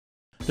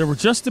There were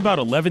just about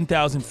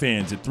 11,000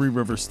 fans at Three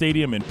Rivers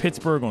Stadium in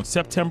Pittsburgh on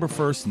September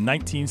 1st,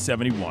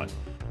 1971.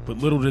 But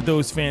little did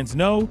those fans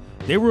know,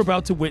 they were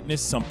about to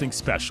witness something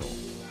special.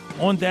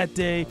 On that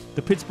day,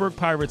 the Pittsburgh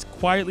Pirates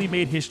quietly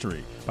made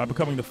history by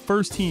becoming the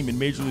first team in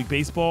Major League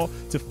Baseball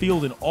to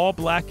field an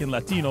all-black and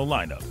Latino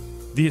lineup.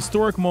 The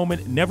historic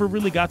moment never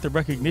really got the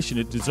recognition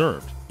it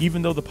deserved,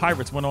 even though the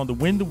Pirates went on to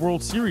win the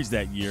World Series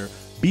that year,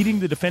 beating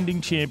the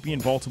defending champion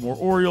Baltimore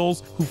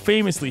Orioles, who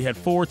famously had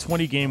 4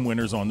 20-game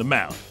winners on the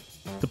mound.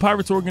 The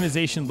Pirates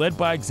organization led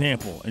by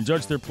example and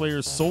judged their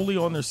players solely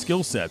on their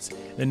skill sets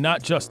and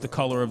not just the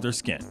color of their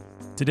skin.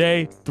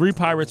 Today, 3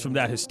 Pirates from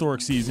that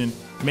historic season,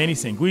 Manny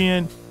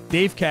Sanguillen,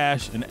 Dave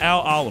Cash, and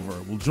Al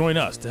Oliver, will join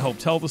us to help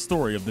tell the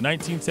story of the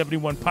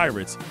 1971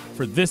 Pirates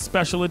for this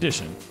special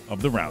edition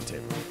of the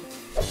Roundtable.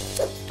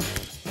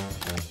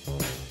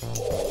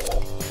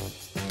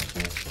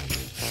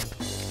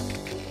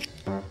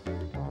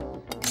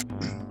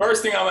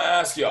 First thing I'm going to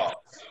ask y'all,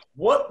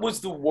 what was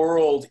the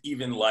world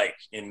even like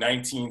in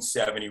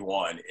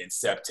 1971 in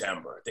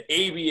September? The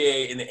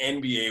ABA and the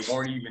NBA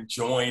weren't even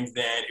joined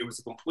then. It was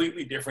a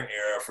completely different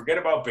era. Forget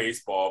about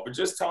baseball, but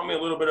just tell me a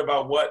little bit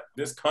about what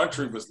this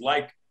country was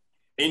like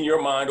in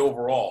your mind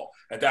overall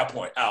at that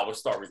point. Al, let's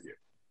start with you.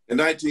 In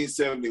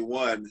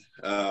 1971,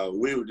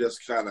 we were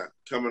just kind of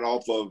coming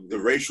off of the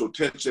racial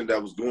tension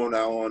that was going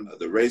on,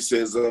 the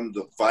racism,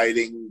 the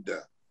fighting,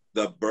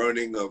 the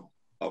burning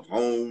of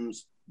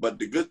homes. But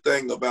the good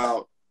thing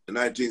about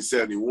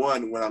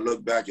 1971, when I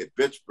look back at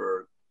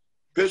Pittsburgh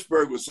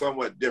was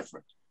somewhat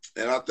different.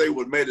 And I think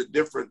what made it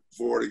different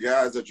for the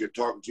guys that you're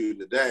talking to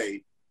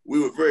today,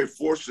 we were very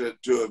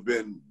fortunate to have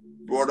been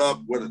brought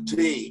up with a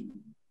team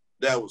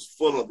that was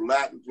full of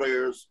Latin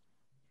players.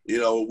 You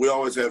know, we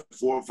always had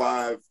 4 or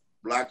 5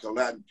 Black or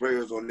Latin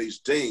players on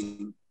each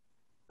team.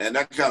 And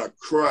that kind of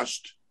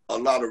crushed a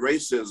lot of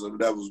racism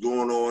that was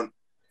going on,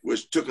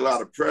 which took a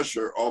lot of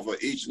pressure off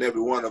of each and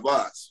every one of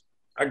us.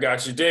 I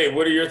got you. Dave,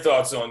 what are your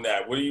thoughts on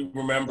that? What do you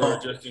remember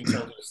just in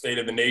terms of the state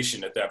of the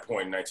nation at that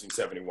point in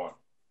 1971?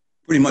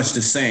 Pretty much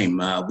the same.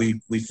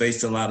 We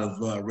faced a lot of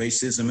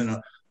racism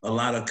and a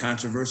lot of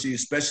controversy,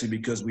 especially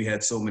because we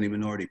had so many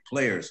minority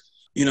players.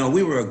 You know,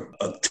 we were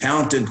a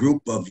talented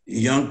group of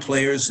young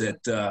players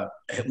that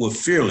were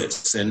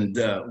fearless, and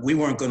we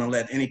weren't going to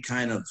let any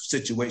kind of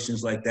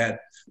situations like that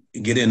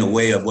get in the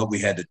way of what we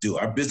had to do.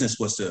 Our business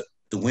was to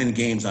win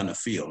games on the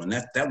field. And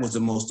that was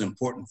the most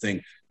important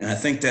thing. And I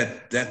think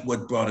that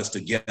what brought us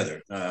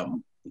together.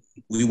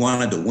 We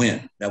wanted to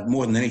win, that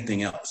more than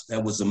anything else.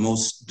 That was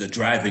the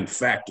driving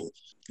factor.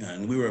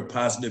 And we were a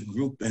positive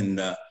group. And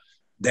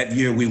that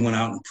year we went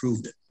out and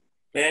proved it.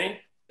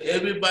 Manny?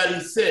 Everybody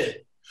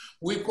said,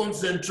 we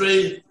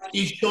concentrate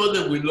each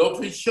other, we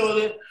love each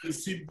other. You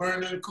see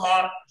burning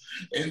car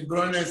and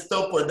burning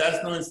stuff, but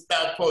that's not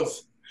stop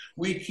us.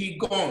 We keep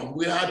going.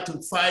 We have to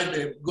fight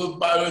the good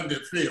battle in the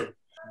field.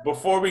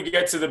 Before we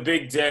get to the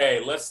big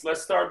day, let's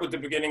start with the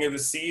beginning of the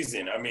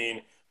season. I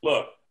mean,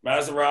 look,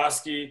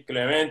 Mazeroski,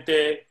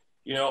 Clemente,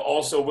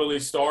 also Willie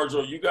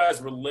Stargell, you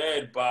guys were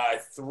led by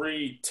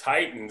 3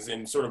 titans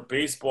in sort of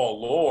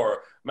baseball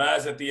lore.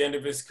 Maz, at the end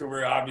of his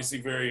career,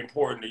 obviously very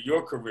important to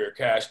your career,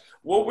 Cash.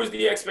 What were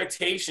the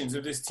expectations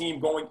of this team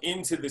going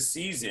into the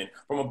season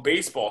from a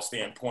baseball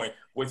standpoint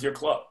with your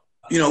club?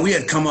 You know, we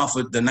had come off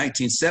of the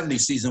 1970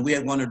 season. We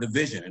had won a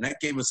division, and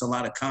that gave us a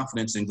lot of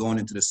confidence in going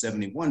into the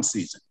 71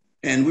 season.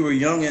 And we were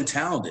young and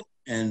talented,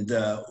 and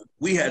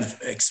we had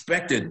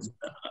expected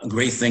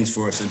great things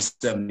for us in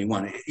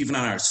 71. Even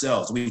on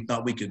ourselves, we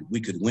thought we could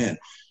win.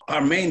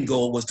 Our main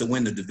goal was to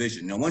win the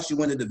division. Now, once you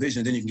win the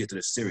division, then you can get to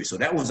the series. So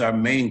that was our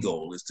main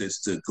goal, is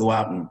to go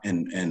out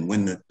and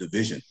win the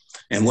division.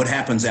 And what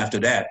happens after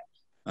that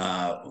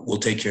will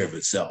take care of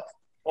itself.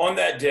 On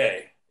that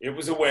day, it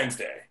was a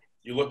Wednesday.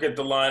 You look at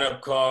the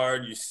lineup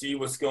card, you see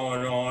what's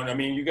going on. I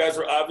mean, you guys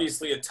were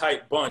obviously a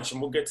tight bunch,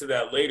 and we'll get to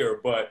that later,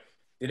 but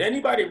did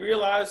anybody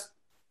realize,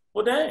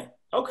 well, dang,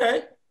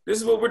 okay, this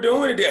is what we're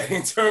doing today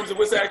in terms of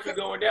what's actually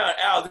going down?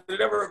 Al, did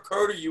it ever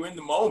occur to you in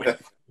the moment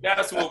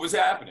that's what was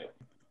happening?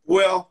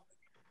 Well,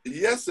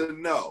 yes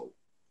and no,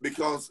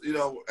 because,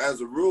 as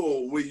a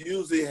rule, we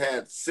usually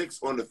had 6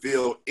 on the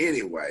field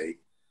anyway,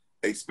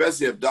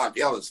 especially if Doc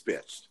Ellis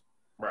pitched.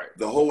 Right.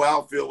 The whole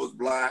outfield was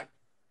black.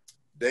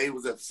 Dave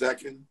was at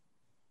second.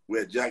 We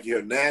had Jackie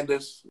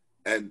Hernandez,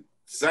 and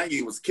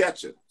Sangy was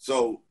catching.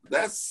 So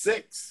that's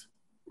 6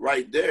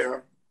 right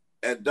there.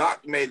 And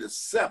Doc made it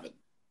 7.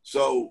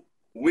 So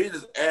we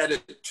just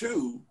added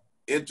 2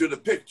 into the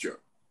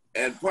picture.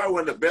 And probably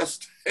one of the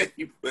best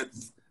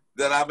statements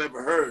that I've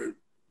ever heard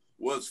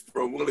was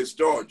from Willie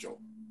Stargell.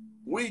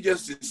 We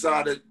just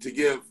decided to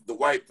give the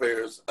white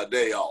players a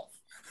day off.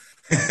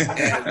 And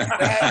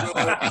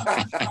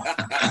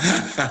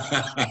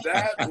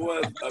that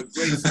was a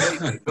great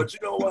statement. But you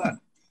know what?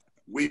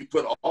 We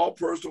put all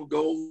personal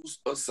goals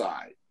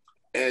aside.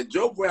 And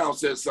Joe Brown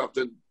said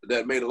something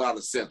that made a lot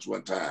of sense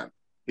one time.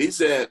 He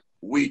said,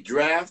 we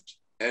draft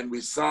and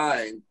we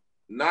sign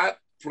not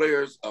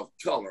players of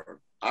color.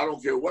 I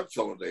don't care what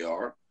color they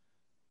are.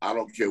 I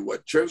don't care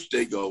what church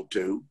they go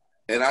to.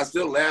 And I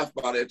still laugh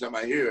about it every time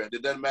I hear it.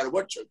 It doesn't matter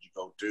what church you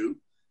go to,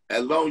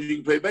 as long as you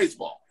can play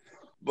baseball.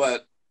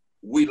 But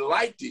we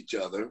liked each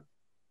other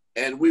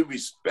and we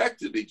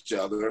respected each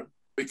other,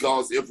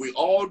 because if we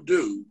all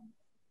do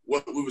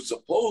what we were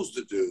supposed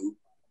to do,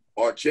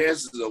 our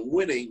chances of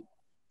winning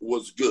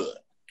was good.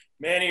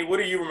 Manny, what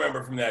do you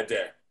remember from that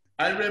day?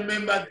 I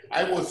remember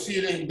I was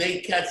sitting,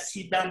 they can't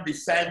sit down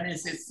beside me and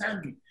say,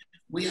 Sandy,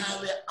 we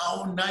have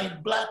our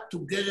 9 black to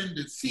get in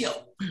the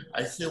field.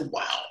 I said,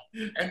 wow.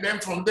 And then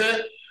from there,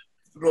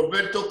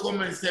 Roberto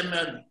come and said,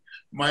 man,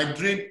 my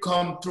dream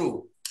come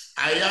true.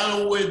 I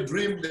always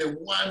dreamed that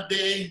one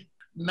day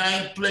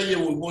 9 players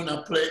were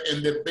gonna play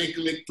in the big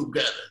league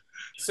together.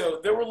 So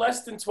there were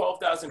less than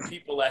 12,000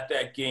 people at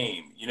that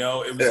game. You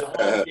know, it was a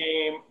home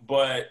game,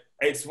 but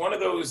it's one of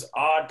those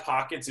odd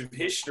pockets of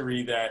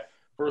history that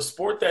for a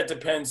sport that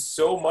depends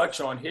so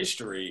much on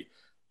history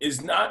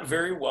is not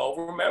very well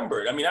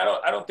remembered. I mean, I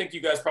don't think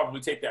you guys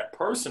probably take that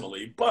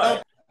personally,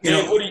 but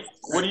Dave,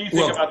 what do you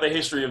think about the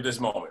history of this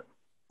moment?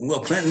 Well,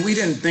 Clinton, we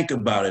didn't think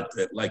about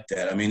it like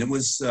that. I mean, it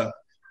was,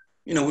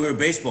 we were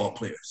baseball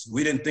players.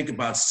 We didn't think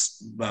about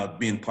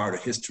being part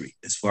of history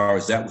as far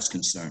as that was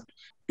concerned.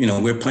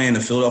 We're playing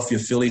the Philadelphia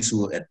Phillies,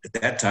 who at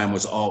that time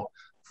was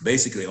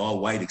basically all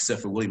white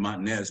except for Willie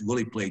Montanez.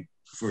 Willie played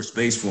first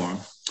base for him.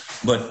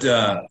 But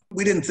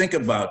we didn't think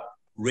about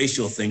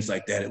racial things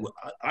like that.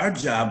 Our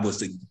job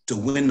was to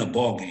win the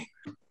ball game.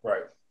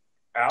 Right.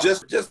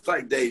 Just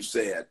like Dave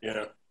said,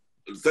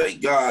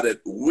 thank God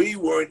that we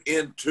weren't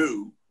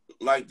into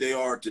like they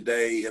are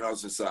today in our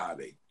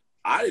society.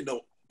 I didn't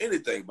know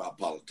anything about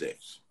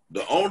politics.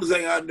 The only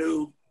thing I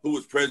knew who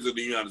was president of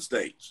the United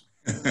States.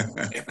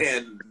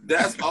 And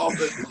that's all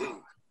that we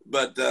knew.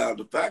 But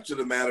the fact of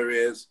the matter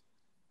is,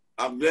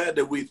 I'm glad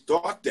that we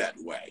thought that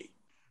way.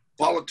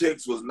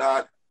 Politics was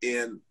not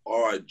in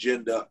our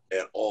agenda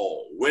at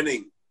all.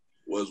 Winning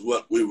was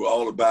what we were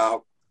all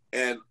about.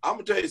 And I'm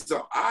going to tell you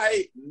something.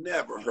 I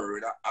never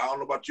heard, I don't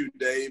know about you,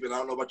 Dave, and I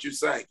don't know about you,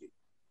 Sankey,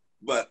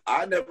 but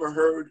I never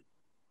heard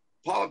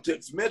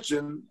politics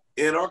mentioned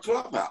in our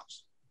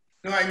clubhouse.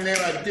 No, I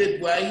never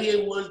did. What I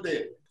hear was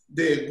that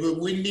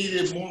we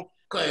needed more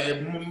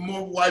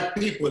white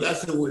people.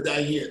 That's the word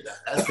I hear.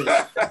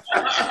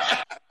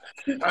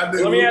 Let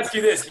me ask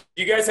you this.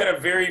 You guys had a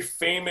very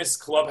famous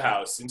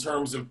clubhouse in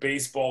terms of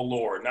baseball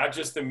lore, not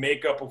just the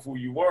makeup of who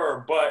you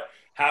were, but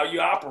how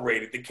you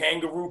operated, the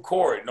kangaroo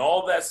court and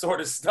all that sort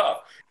of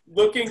stuff.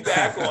 Looking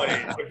back on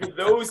it, for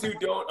those who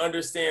don't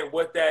understand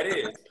what that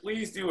is,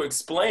 please do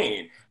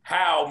explain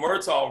how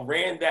Murtaugh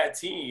ran that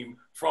team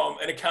from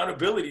an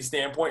accountability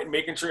standpoint and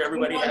making sure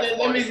everybody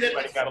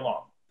got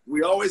along.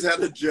 We always had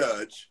a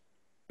judge,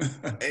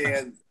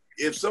 and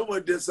if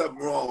someone did something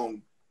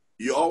wrong,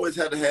 you always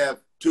had to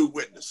have 2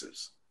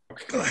 witnesses.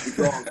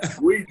 Because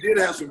we did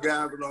have some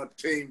guys on our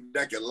team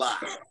that could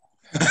lie.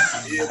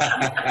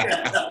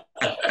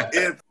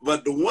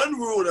 But the one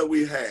rule that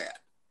we had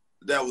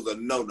that was a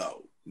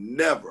no-no,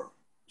 never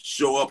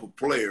show up a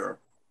player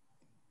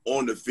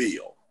on the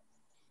field.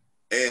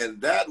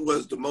 And that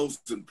was the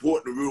most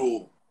important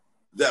rule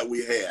that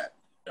we had.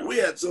 We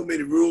had so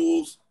many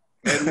rules,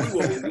 and we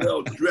were a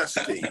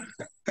well-dressed team.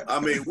 I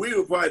mean, we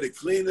were probably the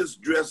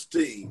cleanest dressed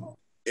team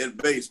in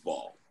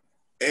baseball.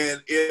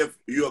 And if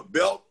your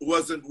belt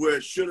wasn't where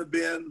it should have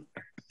been,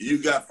 you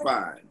got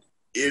fined.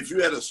 If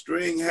you had a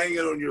string hanging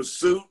on your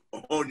suit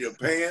or on your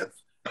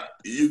pants,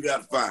 you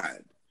got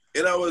fined.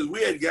 In other words,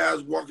 we had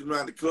guys walking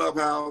around the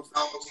clubhouse,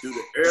 to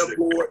the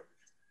airport,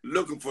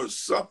 looking for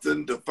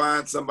something to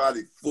find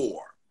somebody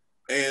for.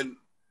 And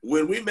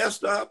when we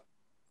messed up,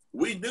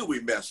 we knew we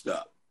messed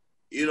up.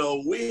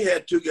 We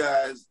had 2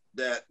 guys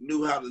that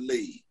knew how to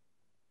lead.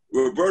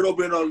 Roberto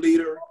being our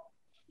leader,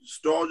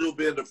 Stargell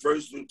being the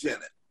first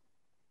lieutenant.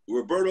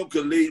 Roberto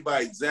could lead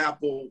by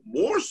example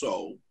more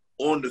so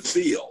on the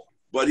field,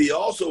 but he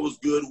also was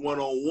good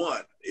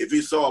one-on-one. If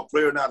he saw a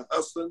player not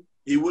hustling,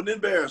 he wouldn't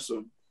embarrass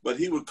him, but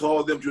he would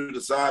call them to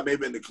the side,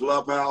 maybe in the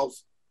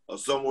clubhouse or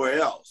somewhere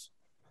else.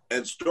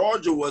 And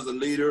Stargell was a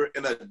leader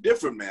in a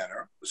different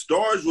manner.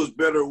 Stargell was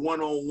better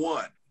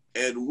one-on-one,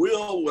 and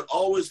Will would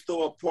always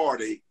throw a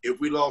party if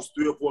we lost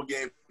 3 or 4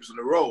 games in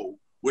a row,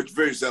 which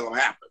very seldom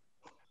happened.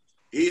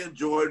 He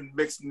enjoyed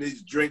mixing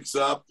these drinks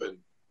up, and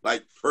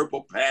like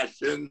Purple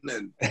Passion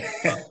and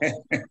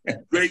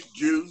grape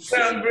juice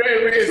and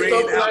green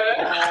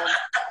alcohol.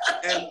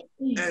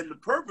 And the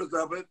purpose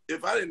of it,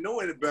 if I didn't know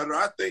any better,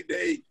 I think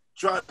they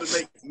tried to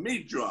make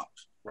me drunk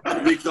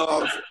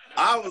because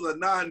I was a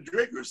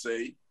non-drinker,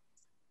 see.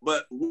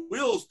 But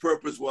Will's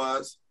purpose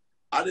was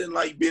I didn't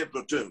like being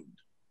platooned.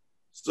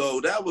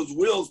 So that was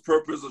Will's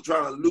purpose of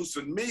trying to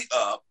loosen me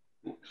up.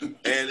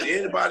 And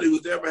anybody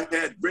who's ever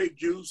had grape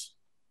juice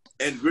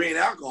and green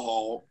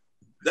alcohol,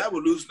 that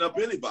would loosen up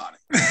anybody.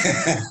 You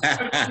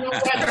know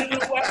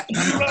what?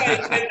 You're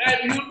right.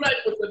 And you're right.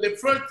 But the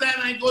first time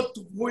I go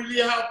to Willie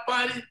house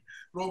party,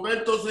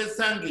 Roberto says,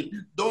 Sandy,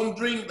 don't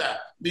drink that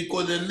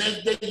because the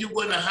next day you're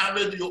going to have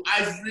it, your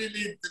eyes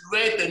really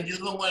red and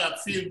you're not going to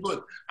feel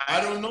good.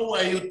 I don't know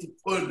why you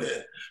put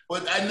that,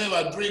 but I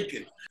never drink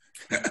it.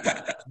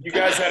 You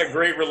guys had a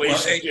great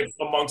relationship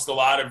amongst a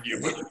lot of you.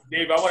 But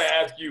Dave, I want to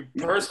ask you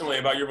personally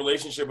about your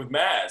relationship with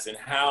Maz and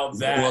how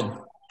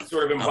that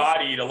sort of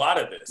embodied a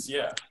lot of this.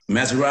 Yeah.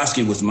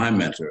 Mazeroski was my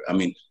mentor. I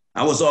mean,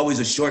 I was always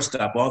a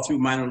shortstop all through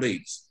minor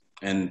leagues.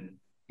 And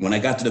when I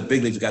got to the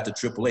big leagues, got to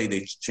AAA,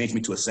 they changed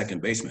me to a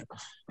second baseman.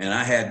 And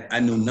I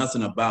knew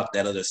nothing about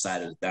that other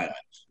side of the diamond.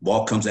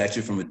 Ball comes at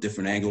you from a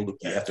different angle.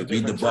 You have to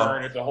read the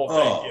ball. The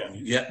whole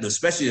thing, yeah,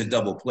 especially a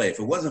double play. If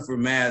it wasn't for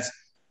Maz,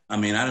 I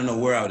mean, I don't know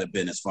where I would have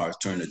been as far as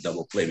turning a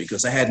double play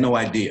because I had no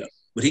idea.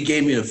 But he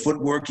gave me the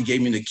footwork. He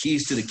gave me the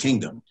keys to the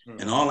kingdom.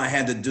 And all I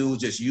had to do was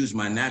just use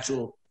my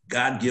natural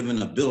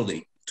God-given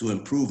ability to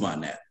improve on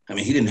that. I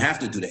mean, he didn't have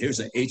to do that. Here's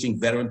an aging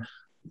veteran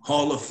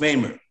Hall of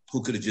Famer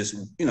who could have just,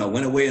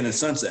 went away in the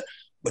sunset.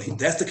 But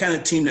that's the kind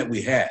of team that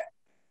we had.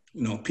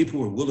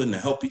 People were willing to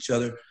help each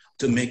other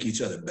to make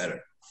each other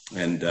better.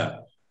 And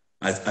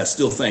I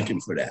still thank him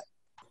for that.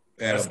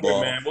 That's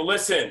good, man. Well,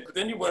 listen,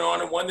 then you went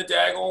on and won the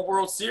daggone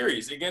World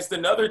Series against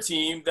another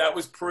team that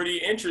was pretty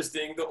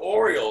interesting, the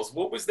Orioles.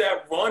 What was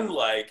that run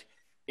like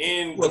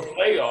in the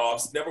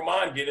playoffs, never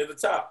mind getting to the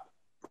top?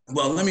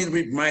 Well, let me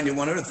remind you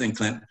one other thing,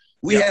 Clint.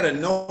 We had a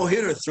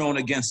no-hitter thrown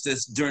against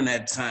us during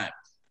that time.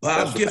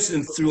 Bob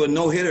Gibson threw a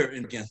no-hitter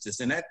against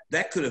us, and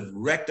that could have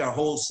wrecked our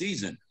whole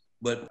season.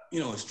 But,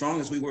 as strong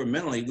as we were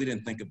mentally, we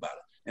didn't think about it.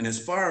 And as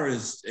far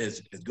as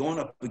going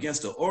up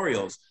against the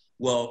Orioles,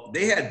 well,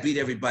 they had beat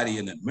everybody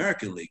in the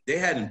American League. They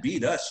hadn't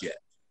beat us yet.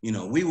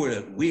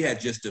 We had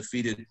just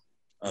defeated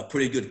a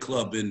pretty good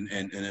club in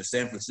the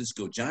San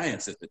Francisco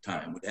Giants at the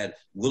time. We had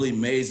Willie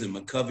Mays and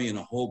McCovey and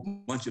a whole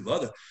bunch of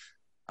other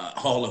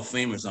Hall of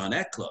Famers on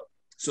that club.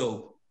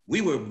 So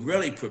we were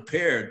really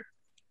prepared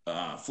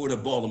for the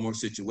Baltimore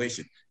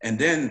situation. And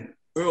then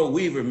Earl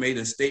Weaver made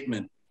a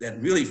statement that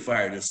really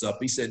fired us up.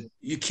 He said,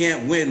 you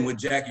can't win with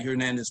Jackie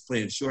Hernandez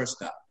playing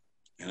shortstop.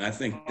 And I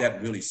think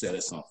that really set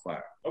us on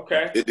fire.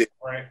 Okay. It did.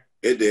 Right.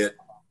 It did.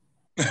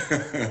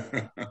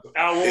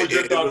 Al, what was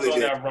your thoughts on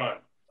that run?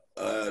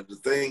 The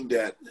thing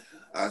that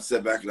I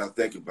sit back and I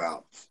think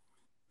about,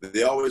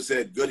 they always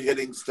said good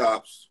hitting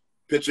stops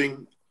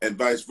pitching and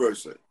vice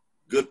versa.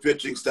 Good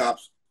pitching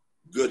stops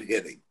good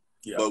hitting.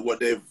 Yeah. But what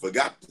they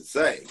forgot to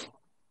say,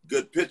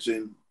 good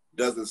pitching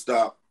doesn't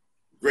stop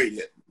great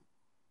hitting.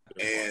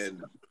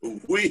 And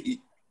we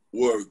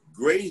were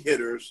great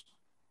hitters,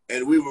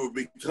 and we were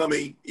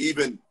becoming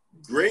even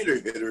greater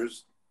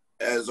hitters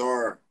as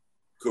our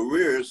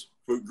careers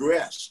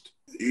progressed.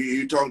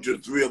 You talking to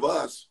the three of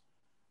us,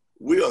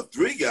 we are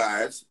three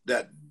guys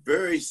that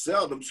very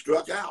seldom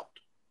struck out.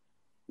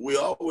 We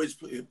always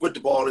put the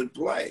ball in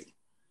play.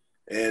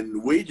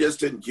 And we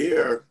just didn't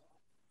care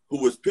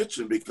who was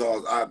pitching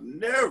because I've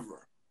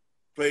never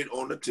played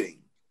on a team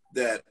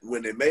that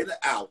when they made it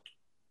out,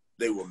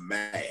 they were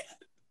mad.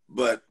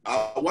 But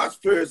I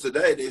watch players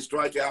today, they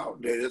strike out,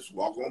 and they just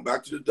walk on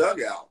back to the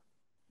dugout.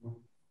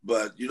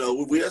 But,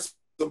 we had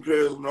some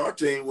players on our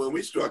team, when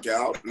we struck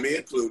out, me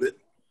included,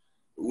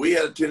 we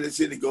had a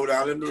tendency to go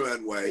down in the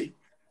runway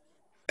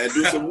and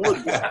do some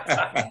woodwork. And,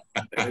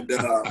 I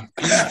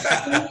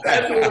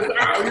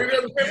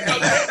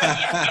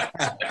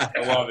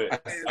love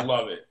it. I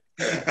love it.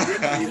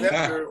 Ricky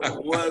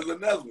Hefner was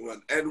another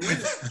one. And we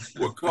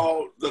were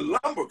called the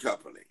Lumber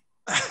Company.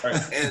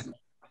 Right. And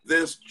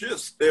they're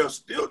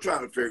still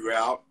trying to figure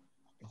out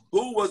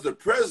who was the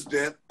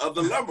president of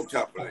the Lumber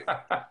Company,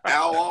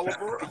 Al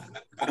Oliver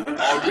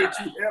or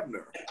Richie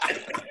Hebner.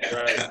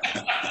 Right.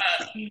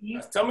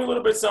 Tell me a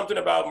little bit something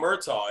about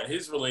Murtaugh and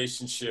his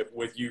relationship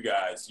with you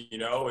guys,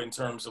 in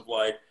terms of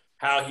like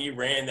how he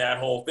ran that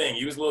whole thing.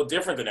 He was a little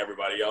different than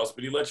everybody else,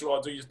 but he let you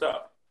all do your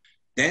stuff.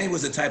 Danny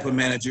was the type of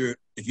manager,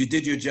 if you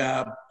did your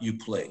job, you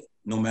played.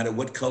 No matter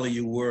what color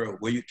you were or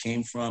where you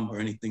came from or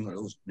anything of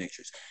those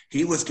natures.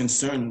 He was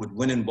concerned with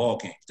winning ball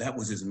games. That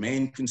was his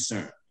main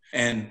concern.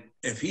 And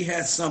if he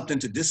had something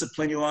to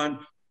discipline you on,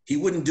 he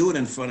wouldn't do it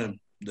in front of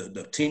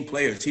the team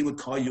players. He would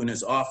call you in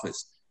his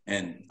office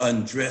and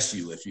undress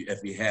you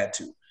if he had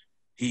to.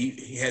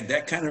 He had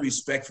that kind of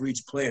respect for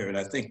each player, and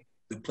I think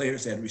the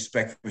players had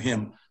respect for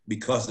him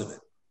because of it.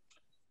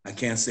 I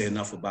can't say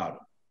enough about him.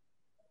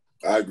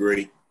 I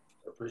agree.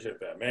 I appreciate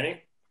that.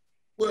 Manny?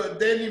 Well,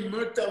 Danny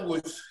Murtaugh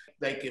was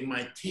like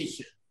my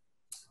teacher.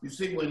 You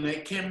see, when I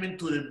came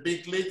into the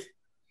big league,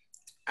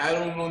 I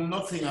don't know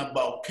nothing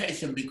about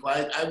catching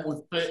because I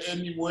would play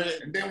anywhere.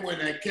 And then when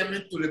I came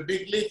into the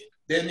big league,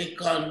 then he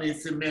called me and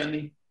said,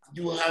 Manny,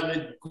 you have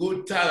a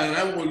good talent.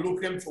 I was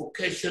looking for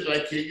catcher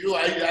like you.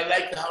 I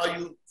like how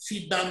you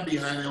sit down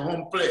behind a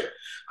home plate.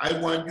 I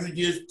want you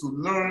just to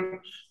learn.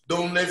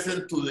 Don't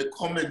listen to the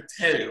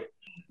commentary.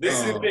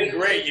 This has been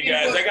great, you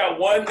guys. I got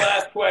one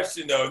last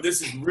question, though.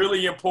 This is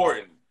really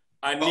important.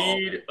 I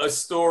need a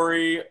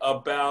story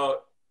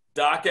about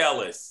Doc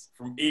Ellis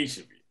from each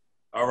of you.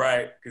 All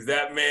right, because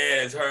that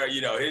man is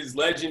his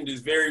legend is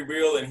very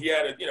real, and he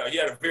had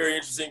a very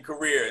interesting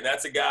career, and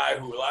that's a guy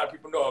who a lot of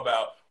people know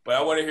about. But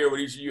I want to hear what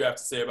each of you have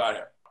to say about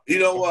him. You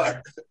know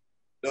what?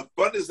 The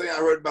funniest thing I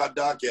heard about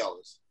Doc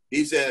Ellis,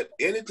 he said,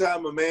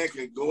 anytime a man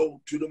can go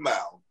to the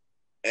mound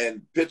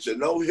and pitch a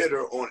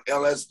no-hitter on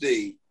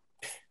LSD,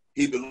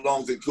 he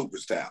belongs in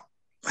Cooperstown.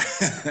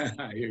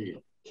 I hear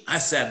you. I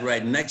sat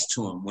right next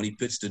to him when he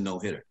pitched a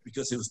no-hitter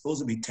because it was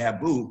supposed to be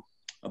taboo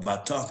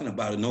about talking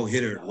about a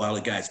no-hitter while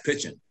the guy's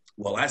pitching.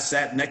 Well, I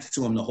sat next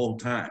to him the whole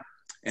time.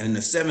 And in the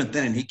 7th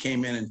inning, he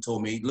came in and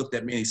told me, he looked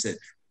at me and he said,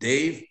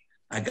 "Dave,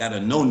 I got a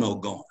no-no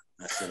going."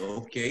 I said,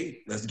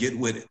 "Okay, let's get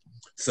with it."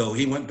 So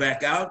he went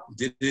back out,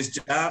 did his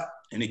job,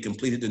 and he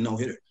completed the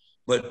no-hitter.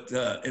 But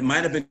it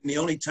might have been the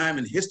only time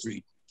in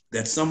history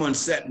that someone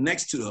sat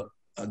next to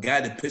a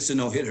guy that pitched a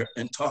no-hitter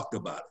and talked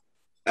about it.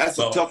 That's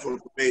a tough one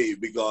for me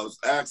because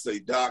actually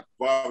Doc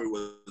probably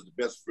was the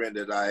best friend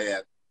that I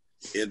had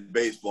in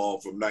baseball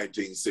from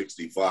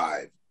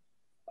 1965.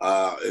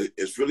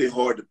 It's really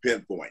hard to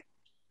pinpoint.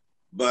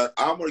 But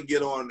I'm going to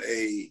get on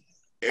a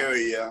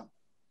area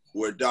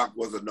where Doc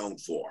wasn't known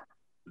for.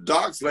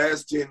 Doc's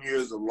last 10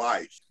 years of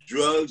life,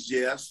 drugs,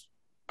 yes,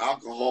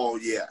 alcohol,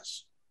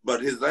 yes.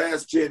 But his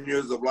last 10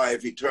 years of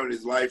life, he turned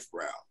his life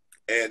around.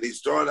 And he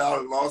started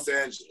out in Los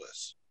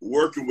Angeles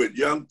working with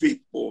young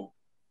people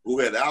who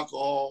had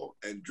alcohol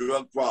and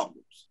drug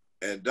problems.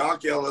 And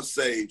Doc Ellis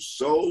saved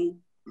so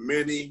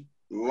many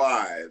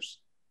lives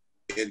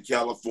in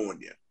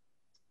California.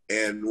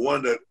 And one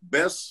of the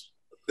best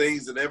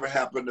things that ever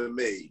happened to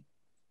me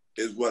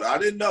is what I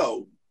didn't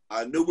know.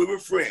 I knew we were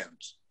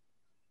friends,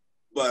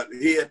 but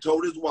he had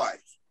told his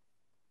wife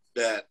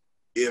that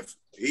if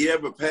he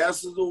ever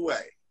passes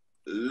away,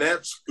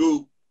 let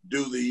Scoop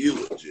do the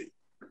eulogy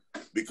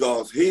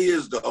because he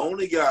is the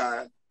only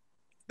guy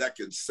that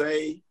can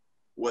say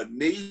what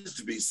needs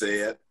to be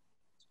said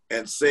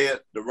and say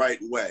it the right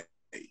way.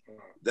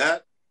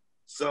 That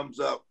sums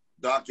up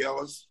Doc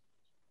Ellis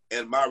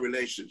and my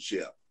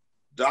relationship.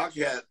 Doc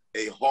had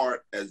a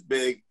heart as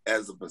big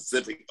as the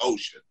Pacific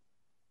Ocean,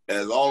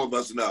 as all of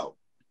us know.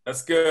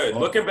 That's good.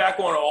 Looking back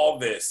on all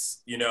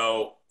this, you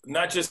know,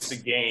 not just the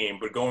game,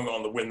 but going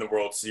on to win the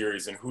World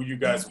Series and who you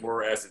guys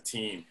were as a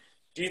team,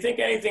 do you think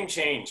anything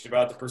changed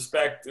about the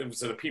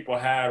perspectives that the people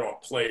had on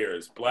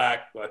players,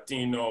 Black,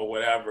 Latino,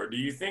 whatever? Do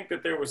you think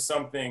that there was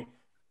something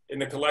in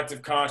the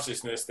collective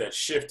consciousness that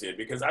shifted?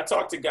 Because I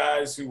talked to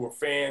guys who were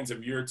fans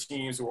of your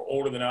teams who were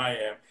older than I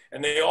am,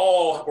 and they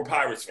all were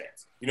Pirates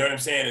fans. You know what I'm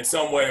saying? In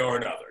some way or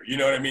another. You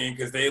know what I mean?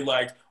 Because they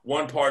liked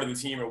one part of the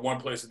team or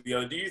one place or the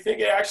other. Do you think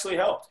it actually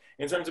helped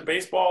in terms of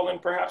baseball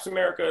and perhaps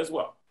America as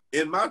well?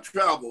 In my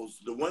travels,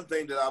 the one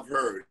thing that I've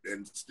heard,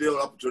 and still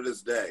up to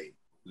this day,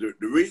 the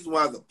reason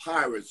why the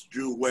Pirates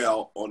drew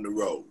well on the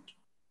road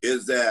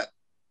is that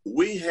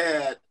we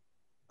had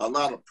a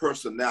lot of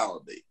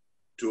personality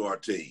to our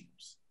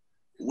teams.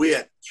 We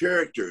had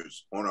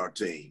characters on our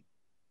team,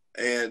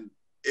 and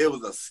it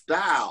was a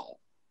style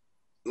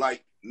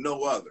like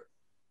no other.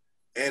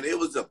 And it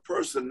was a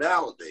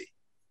personality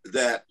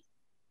that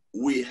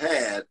we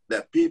had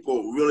that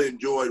people really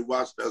enjoyed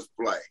watching us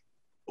play.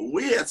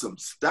 We had some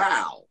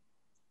style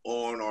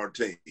on our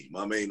team.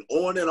 I mean,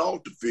 on and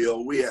off the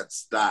field, we had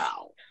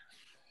style.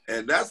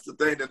 And that's the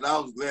thing that I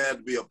was glad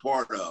to be a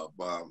part of.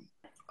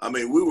 I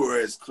mean, we were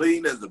as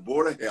clean as the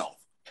Board of Health.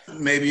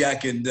 Maybe I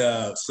could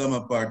sum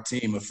up our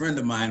team. A friend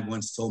of mine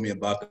once told me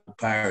about the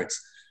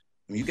Pirates.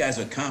 I mean, you guys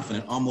are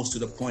confident almost to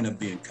the point of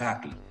being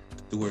cocky,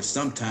 to where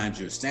sometimes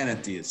your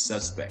sanity is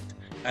suspect.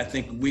 I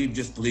think we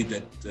just believed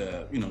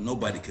that,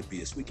 nobody could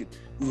beat us. We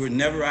were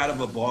never out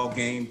of a ball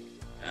game,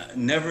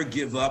 never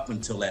give up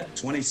until that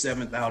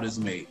 27th out is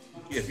made.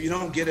 If you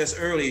don't get us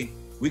early,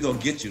 we're going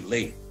to get you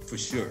late, for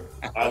sure.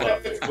 I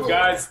love it. Well,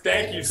 guys,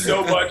 thank you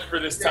so much for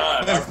this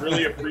time. I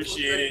really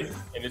appreciate it,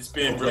 and it's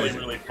been really,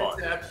 really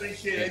fun. I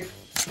appreciate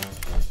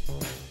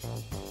it.